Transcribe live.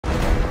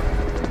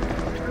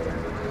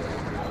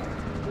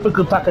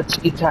Taka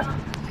chiquita.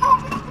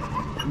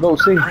 Go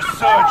see.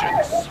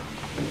 Resurgence.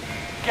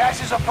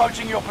 Gas is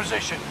approaching your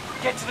position.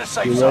 Get to the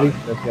safe You zone. ready?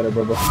 Let's get it,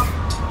 brother.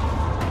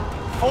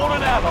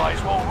 Fallen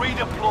allies will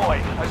redeploy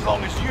as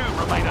long as you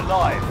remain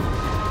alive.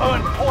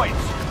 Earn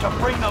points to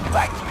bring them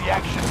back to the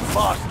action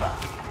faster.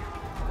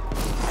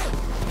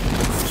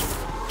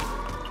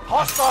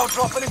 Hostile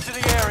dropping into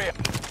the area.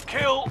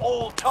 Kill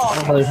all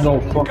targets. Oh, there's no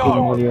fucking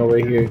Go. money over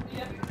here.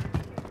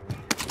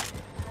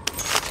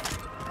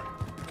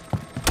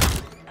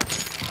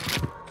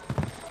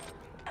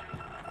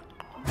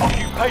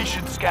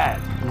 Occupation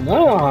scan.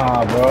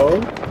 Nah, bro.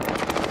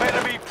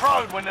 Better be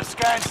prone when the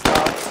scan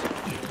starts.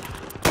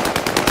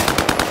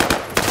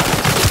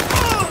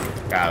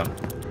 Got him.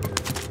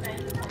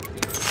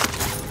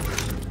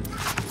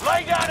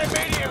 Lay down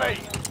immediately.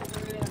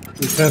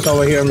 He's fence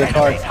over here in the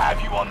car. Enemies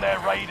have you on their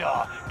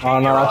radar. Keep Oh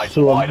no, your that's eyes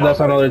two. wide That's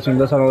open. another team.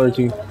 That's another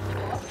team.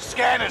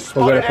 Scanners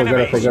Forget spotted it,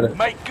 enemies. forget it.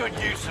 Make good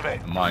use of it.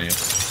 I'm on you.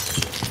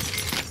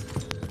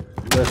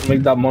 Let's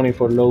make that money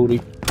for Lodi.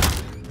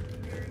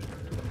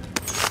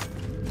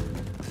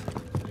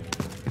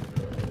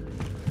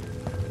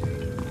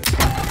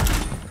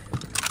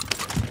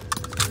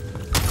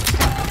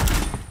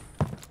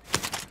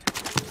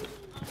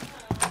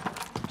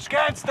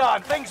 Scan's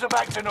done. Things are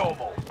back to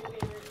normal.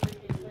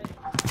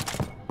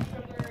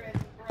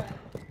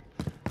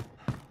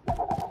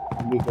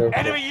 Be careful.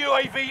 Enemy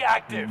UAV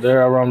active.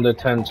 They're around the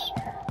tents.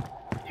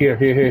 Here.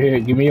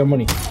 Give me your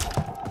money.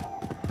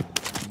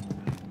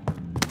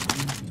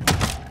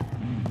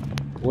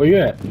 Where you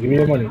at? Give me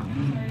your money.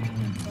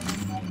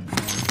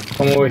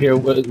 Come over here.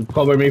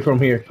 Cover me from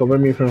here. Cover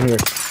me from here.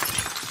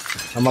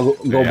 I'm gonna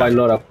go Yeah. by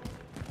Lora.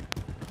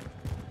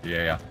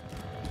 Yeah.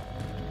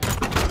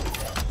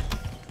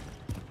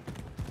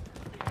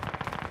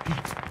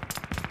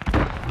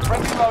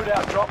 Friendly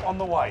loadout drop on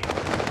the way.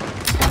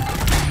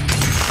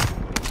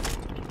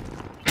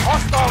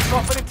 Hostile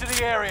dropping into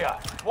the area.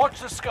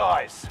 Watch the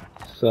skies.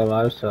 Still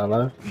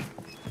alive.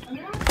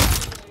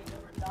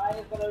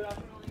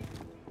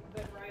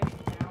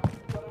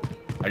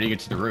 How do you get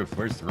to the roof?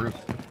 Where's the roof?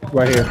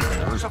 Right here.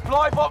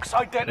 Supply box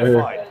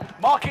identified.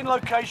 Marking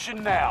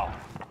location now.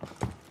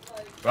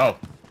 Oh,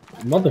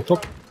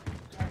 Motherfucker.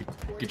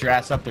 get your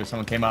ass up there.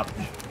 Someone came up.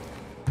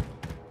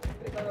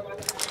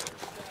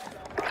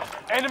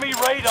 Enemy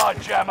radar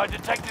jammer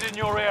detected in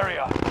your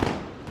area.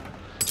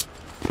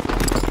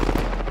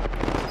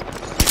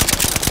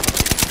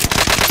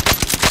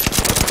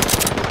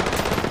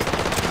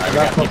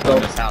 Alright,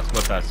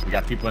 we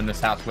got people in this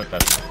house with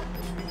us.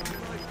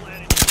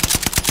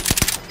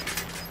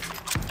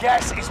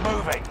 Gas is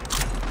moving.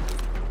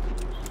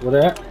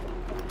 Where they at?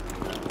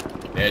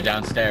 They're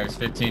downstairs,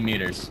 15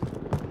 meters.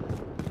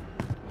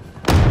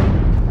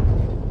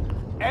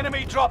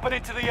 Enemy dropping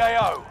into the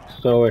AO.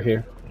 Still over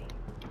here.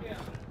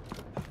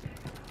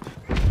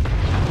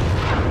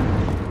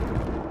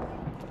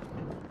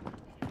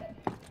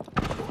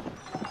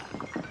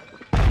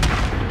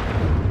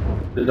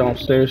 They're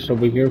downstairs, so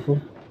be careful.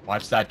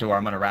 Watch that door.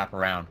 I'm gonna wrap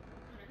around.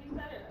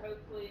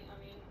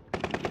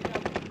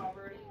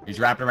 He's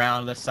wrapping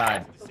around this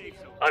side.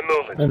 I'm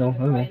moving. I know.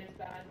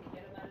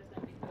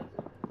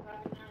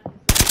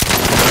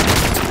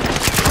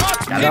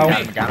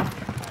 Got him.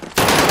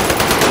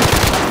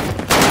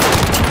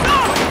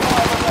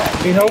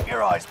 Need help? Keep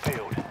your eyes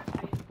peeled.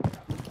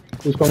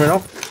 Who's coming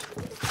up?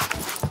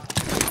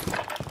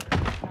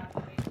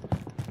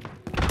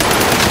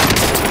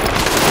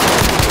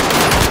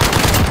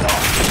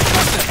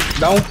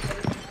 Down.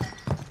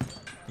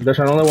 There's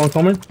another one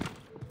coming.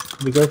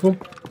 Be careful.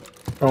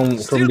 From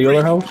the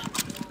other house.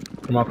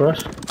 From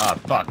across. Oh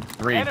fuck.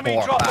 3, Enemy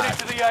 4, dropping 5.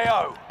 into the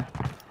AO.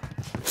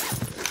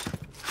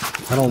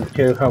 I don't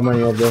care how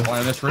many of them. One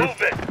on this roof.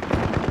 Move it.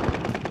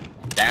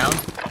 Down.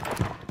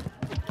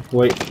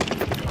 Wait. 2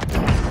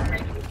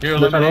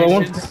 There's another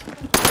one? eliminations.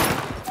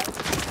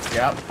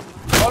 Yep.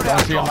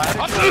 Loadout See him drop.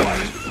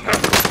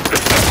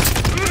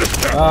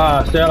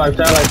 Ah, stay alive.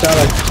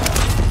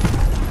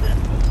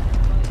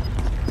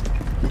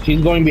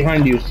 She's going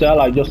behind you. Stay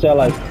alive. Just stay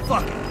alive.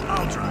 Fuck it,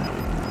 I'll drive.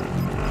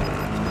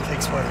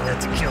 Takes one of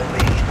that to kill me.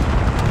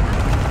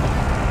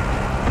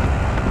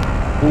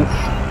 Oof.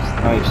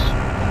 Nice.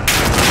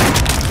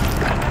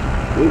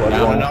 Ooh, I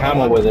Down want another ammo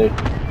one. with it.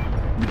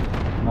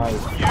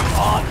 Nice. You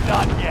aren't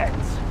done yet.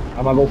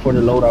 I'm gonna go for the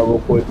loadout real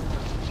quick.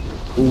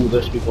 Ooh,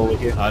 there's people over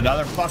here.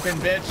 Another fucking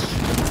bitch.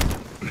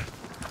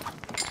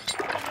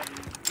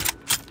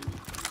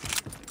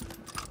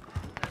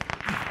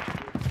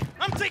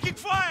 I'm taking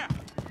fire!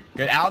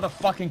 Get out of the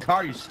fucking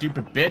car, you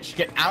stupid bitch.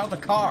 Get out of the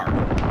car.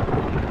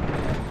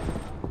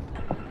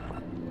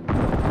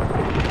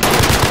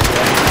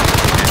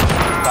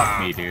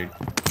 Fuck me, dude.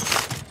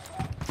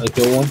 I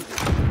kill one.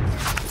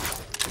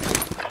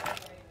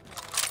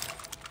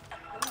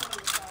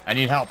 I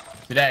need help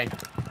today.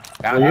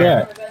 Where you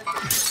at?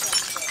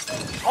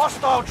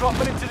 Hostile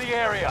dropping into the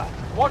area.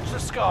 Watch the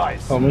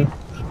skies. Coming.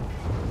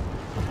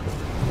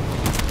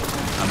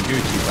 I'm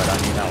Gucci, but I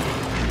need help.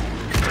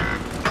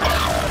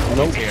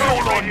 Nope. It's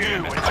all on you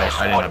until I didn't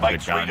squad have a good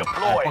mates gun. I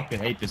redeploy. fucking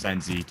hate this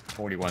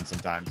NZ41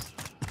 sometimes.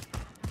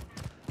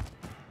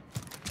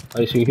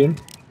 I see him.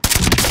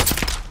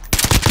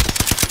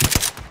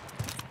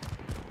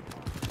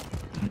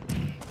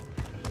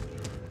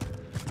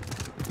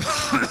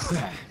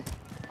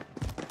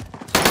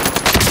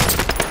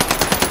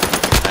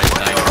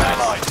 One of your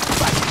allies is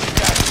back in the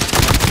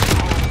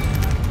game.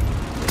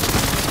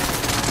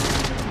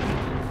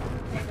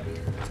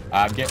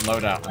 I'm getting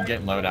load out. I'm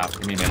getting load out.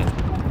 Give me a minute.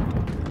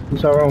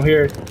 He's around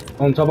here,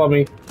 on top of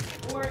me.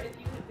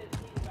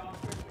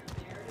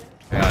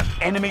 Hang on.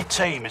 Enemy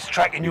team is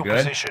tracking your good?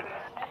 position.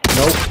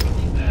 Nope.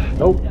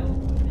 Nope.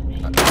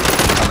 I'm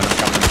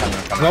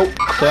coming. Nope.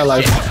 Stay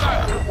alive.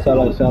 Stay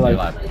alive. Stay Stay alive.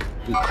 alive.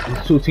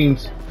 It's two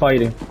teams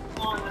fighting.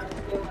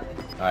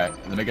 Alright,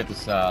 let me get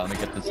this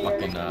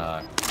fucking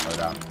load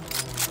out.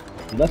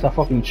 That's a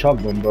fucking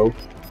shotgun, bro.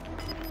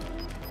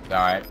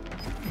 Alright.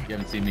 You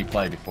haven't seen me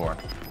play before.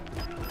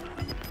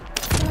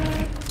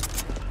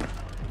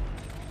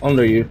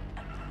 Under you.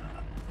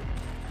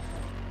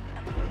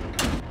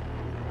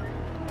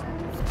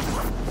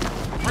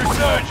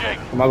 Resurging.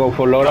 Am I going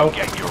for Go loadout?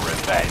 get your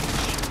revenge.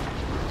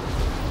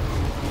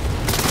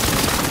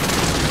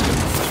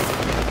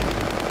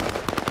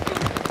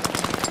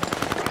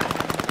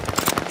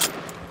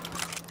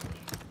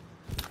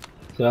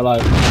 Stay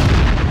alive.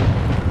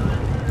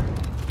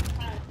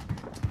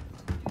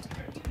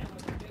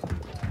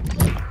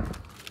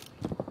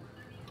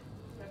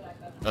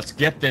 Let's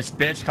get this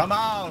bitch. Come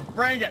on,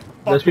 bring it.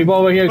 There's Fucking people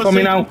over here pussy.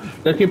 coming out.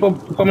 There's people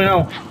coming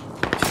out.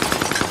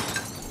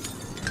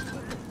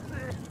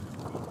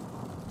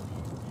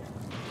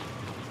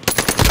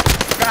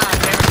 God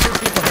damn it, 2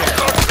 people here.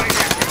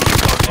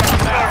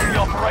 Now the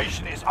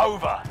operation is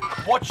over.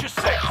 Watch your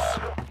six.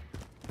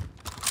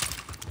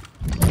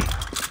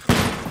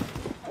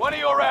 One of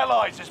your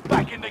allies is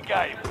back in the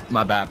game.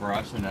 My bad, bro.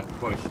 I shouldn't have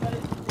pushed.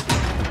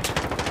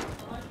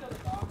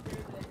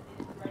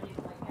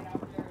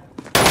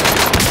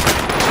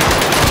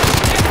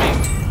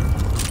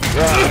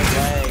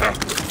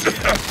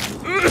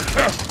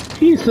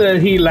 He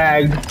said he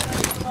lagged.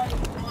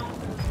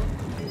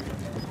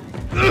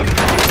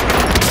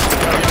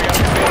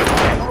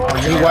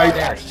 He white.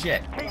 There,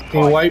 shit. Keep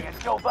Can you wipe? fighting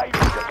until they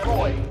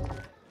redeploy.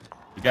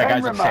 You got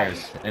guys 10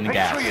 upstairs in the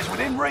Victory gas. is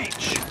within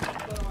reach.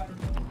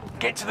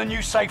 Get to the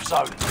new safe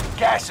zone.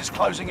 Gas is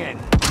closing in.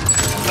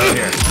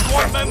 Here.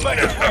 Squad member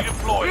is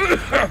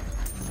redeployed.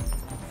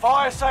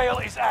 Fire sale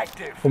is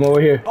active. Come over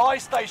here. Buy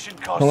station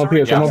costs Come up are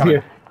here. Come up coming.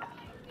 here.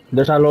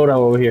 There's a loadout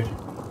over here.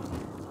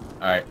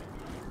 Alright.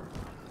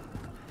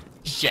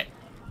 Shit.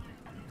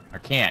 I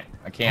can't.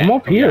 I'm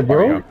up here, There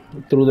we bro. go.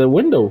 Through the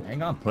window.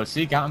 Hang on,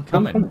 pussy. I'm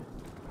coming.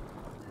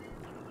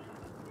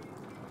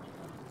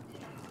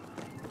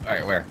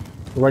 Alright, where?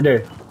 Right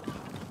there.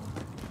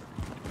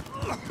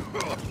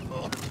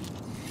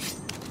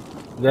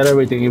 Got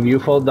everything. If you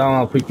fall down,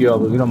 I'll pick you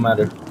up. It don't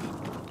matter.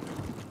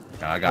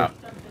 No, I got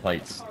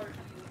plates.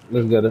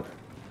 Let's get it.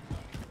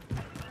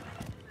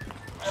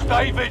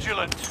 Stay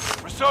vigilant.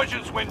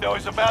 Resurgence window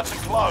is about to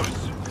close.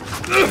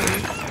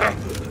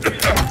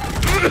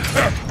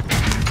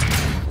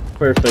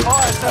 Perfect.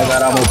 I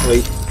got ammo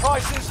plate.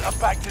 Prices are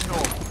back to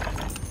normal.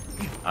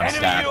 I'm Enemy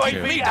stacked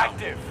UAV too.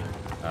 active.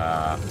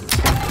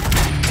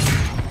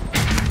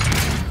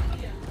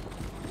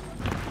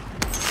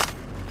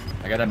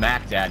 I got a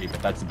Mac Daddy,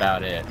 but that's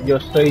about it.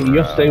 Just stay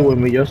with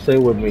me. Just stay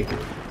with me.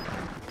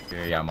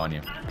 Yeah, I'm on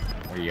you.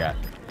 Where you at?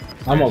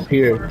 I'm up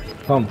here.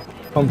 Come.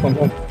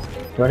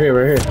 Right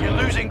here. You're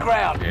losing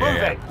ground. Yeah.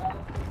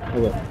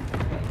 Move it. Okay.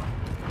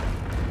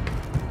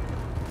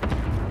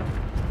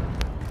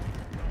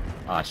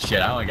 Oh shit,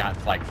 I only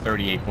got like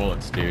 38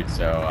 bullets, dude,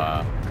 so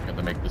I got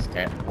to make this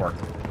can't work.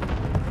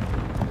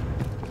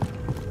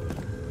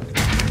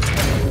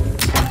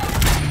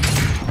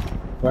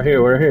 Right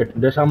here.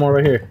 There's ammo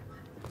right here.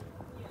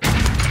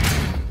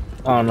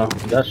 Oh no,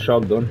 that's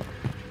shotgun.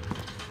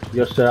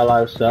 Just stay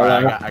alive.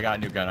 Alright, I got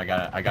a new gun. I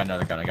got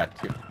another gun. I got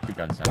two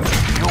guns now.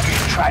 You're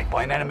being tracked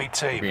by an enemy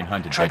team. Being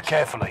hunted, Tread bitch.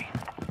 carefully.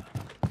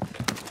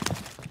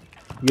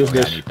 Use Okay,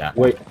 I this. need that.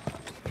 Wait.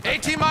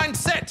 AT mine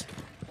set.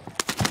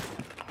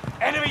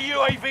 Enemy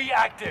UAV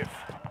active.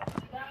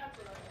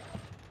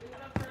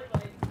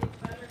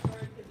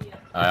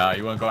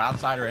 You want to go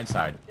outside or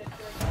inside?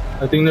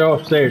 I think they're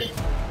upstairs.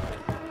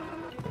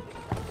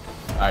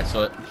 Alright,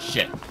 so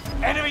shit.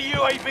 Enemy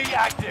UAV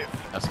active.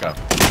 Let's go.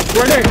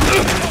 Right there.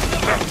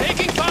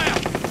 Taking fire.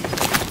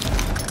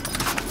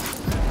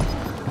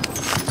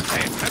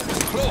 Hey, that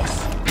was close.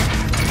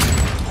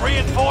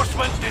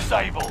 Reinforcements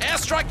disabled.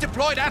 Airstrike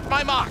deployed at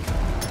my mark.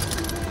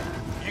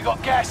 You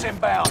got gas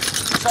inbound.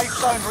 Safe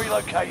zone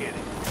relocated.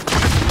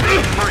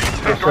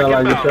 Just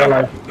stay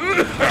alive.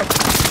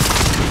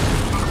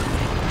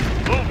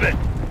 Move it.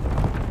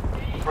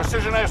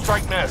 Precision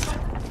airstrike nest.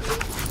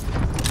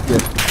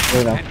 Yes.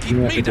 Right now. And keep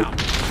me down.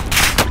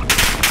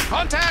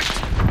 Contact.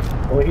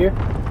 Over here.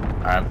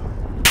 Alright,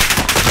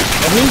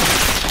 Over here.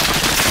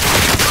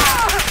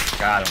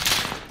 got him.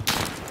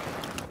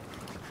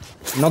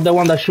 Not the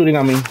one that's shooting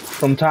at me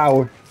from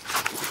tower.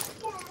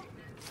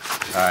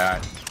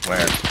 Alright,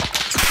 where?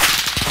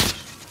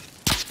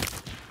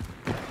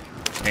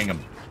 Ping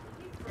him.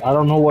 I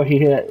don't know where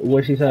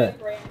she's at.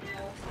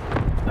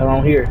 I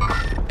don't hear.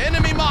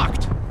 Enemy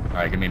marked.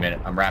 Alright, give me a minute.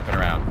 I'm wrapping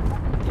around.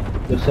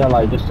 Just tell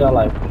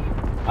life.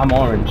 I'm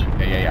orange.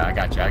 Yeah. I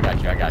got you.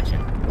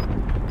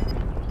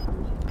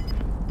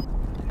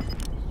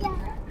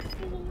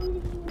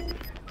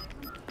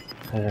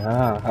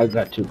 Yeah, I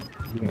got you.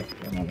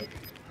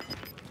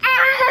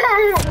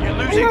 You're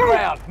losing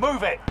ground.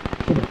 Move it.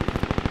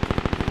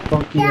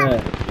 Fuck yeah.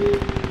 Team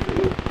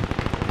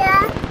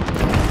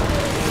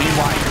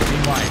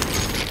white.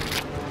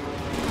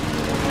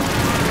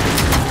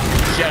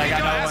 Shit, I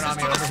got another one on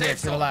me over here.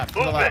 To the left.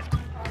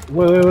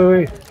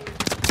 Wait.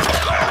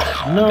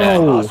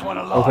 No. Last one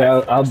alive. Okay,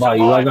 I'll buy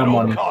you. I got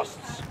money.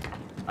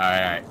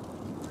 Alright.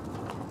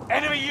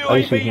 Enemy see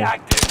UAV him.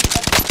 active.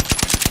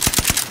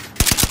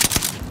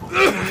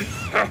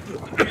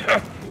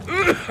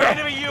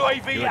 Enemy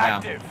UAV Do it now.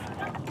 active.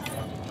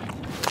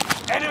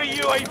 Enemy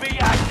UAV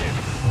active.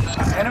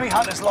 Enemy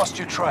hunters lost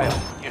your trail.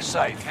 You're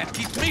safe. Can't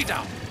keep me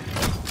down.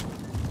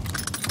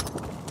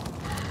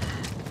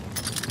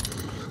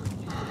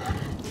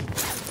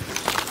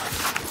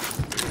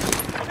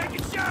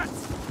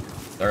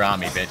 They're on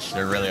me, bitch.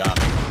 They're really on me.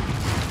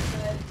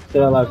 Stay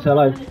alive.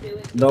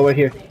 They're over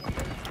here.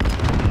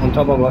 On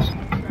top of us.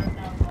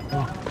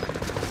 Oh.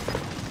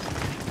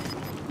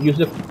 Use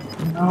the...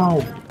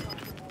 No.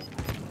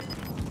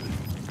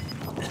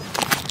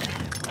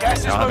 Gas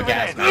is No, I'm a moving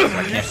gas in.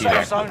 man. New Can't see safe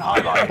that. zone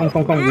highlighted.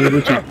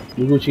 Come.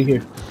 You Gucci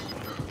here.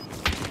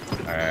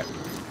 Alright.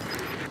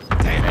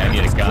 Damn, I need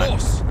a that was gun.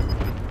 close.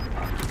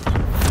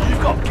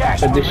 You've got gas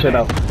Set this moving shit in.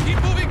 up.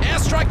 Keep moving.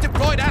 Airstrike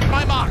deployed at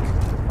my mark.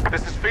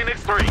 This is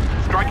Phoenix 3.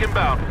 Strike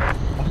inbound.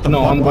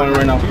 No, I'm going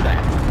right now. Do that.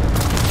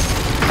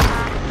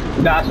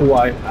 That's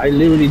why. I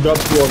literally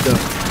dropped 2 of them.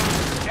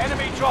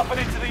 Enemy dropping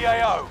into the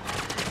AO.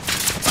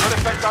 Good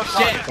effect on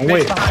Shit, target.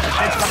 Wait.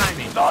 bitch behind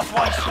me. Last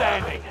one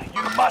standing.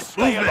 You must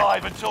stay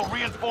alive until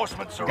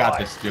reinforcements arrive. Got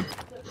this, dude.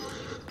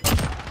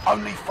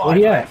 Only 5 Oh,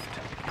 yeah. left.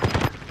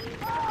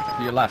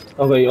 To your left.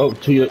 Okay,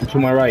 to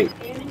my right.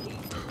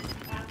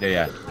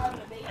 Yeah.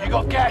 You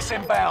got gas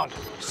inbound.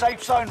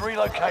 Safe zone You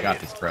relocated. got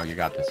this, bro. You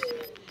got this.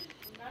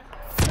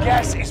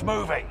 Gas is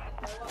moving.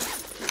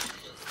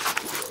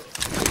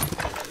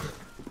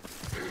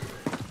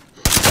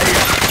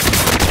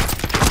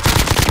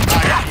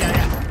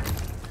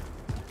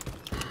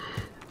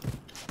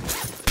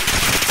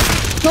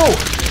 No!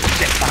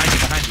 Shit, behind you.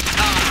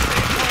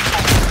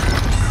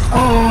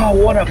 Oh,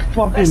 what a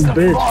fucking Less than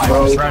bitch, 5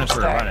 bro. still Run it. Run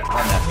standing.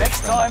 that.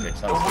 Next Run time, that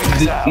bitch. the That was win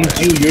is ours. It's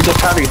you, you're the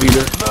party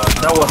leader.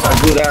 That was a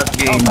good ass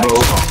game, Come bro.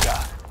 back stronger.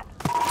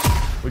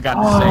 We got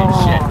the same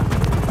shit.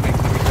 Wait, we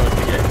go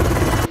to get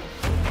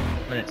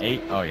minute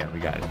 8. Oh yeah, we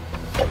got it.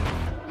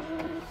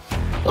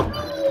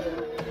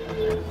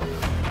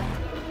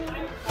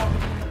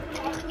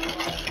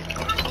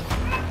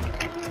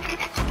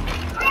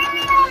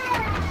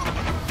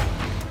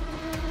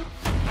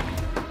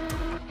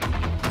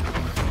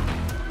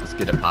 Let's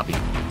get it, Poppy.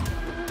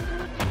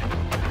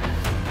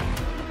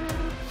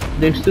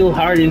 They're still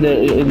hard from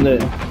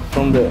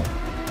the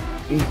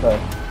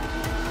inside.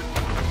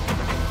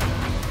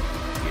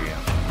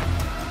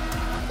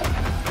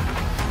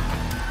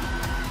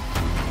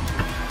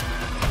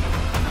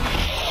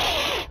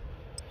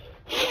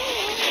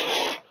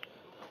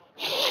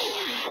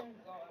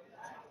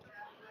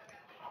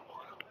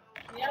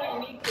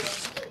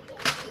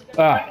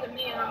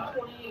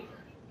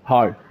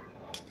 Hard.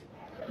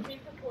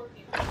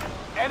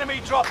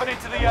 Enemy dropping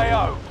into the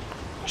AO.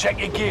 Check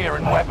your gear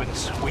and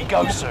weapons. We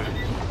go soon.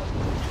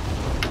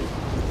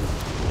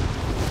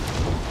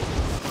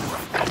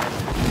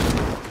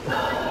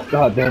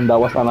 God damn, that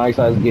was a nice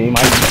ass game.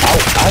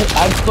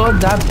 I thought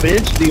that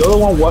bitch, the other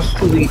one was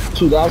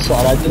to that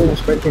side. I didn't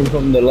expect him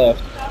from the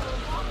left.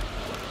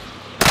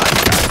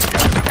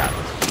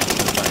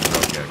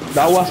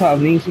 That was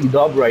an easy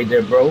dub right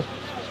there, bro.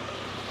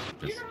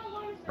 Just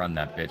run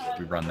that bitch.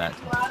 We run that.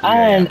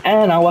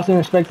 And I wasn't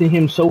expecting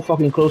him so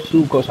fucking close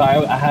too, cause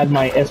I had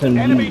my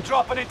Enemy SMG.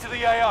 dropping into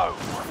the AO.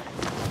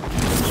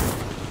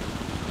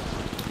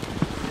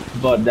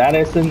 But that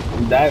NS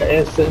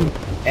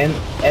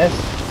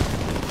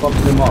fucked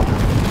him up.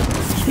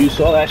 You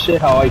saw that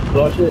shit, how I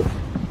clutched it?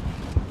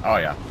 Oh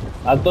yeah.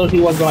 I thought he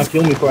was gonna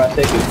kill me for a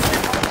second.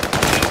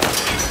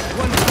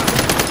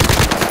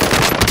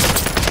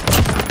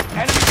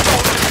 Enemy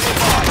soldiers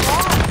nearby.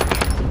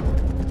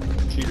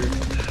 Cheater.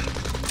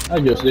 I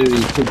just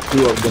literally took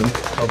 2 of them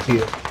up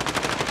here.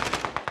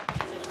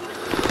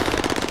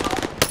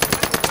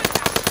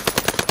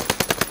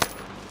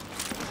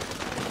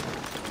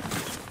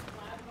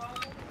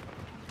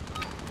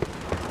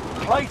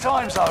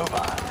 Playtime's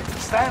over.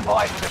 Stand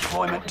by for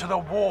deployment to the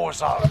war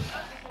zone.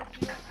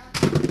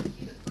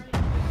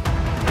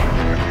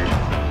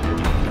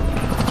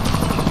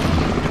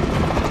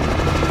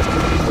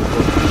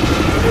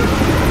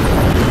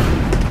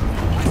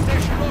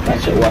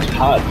 That shit was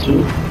hot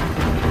too.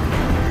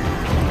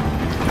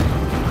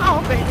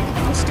 Oh, baby,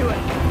 let's do it.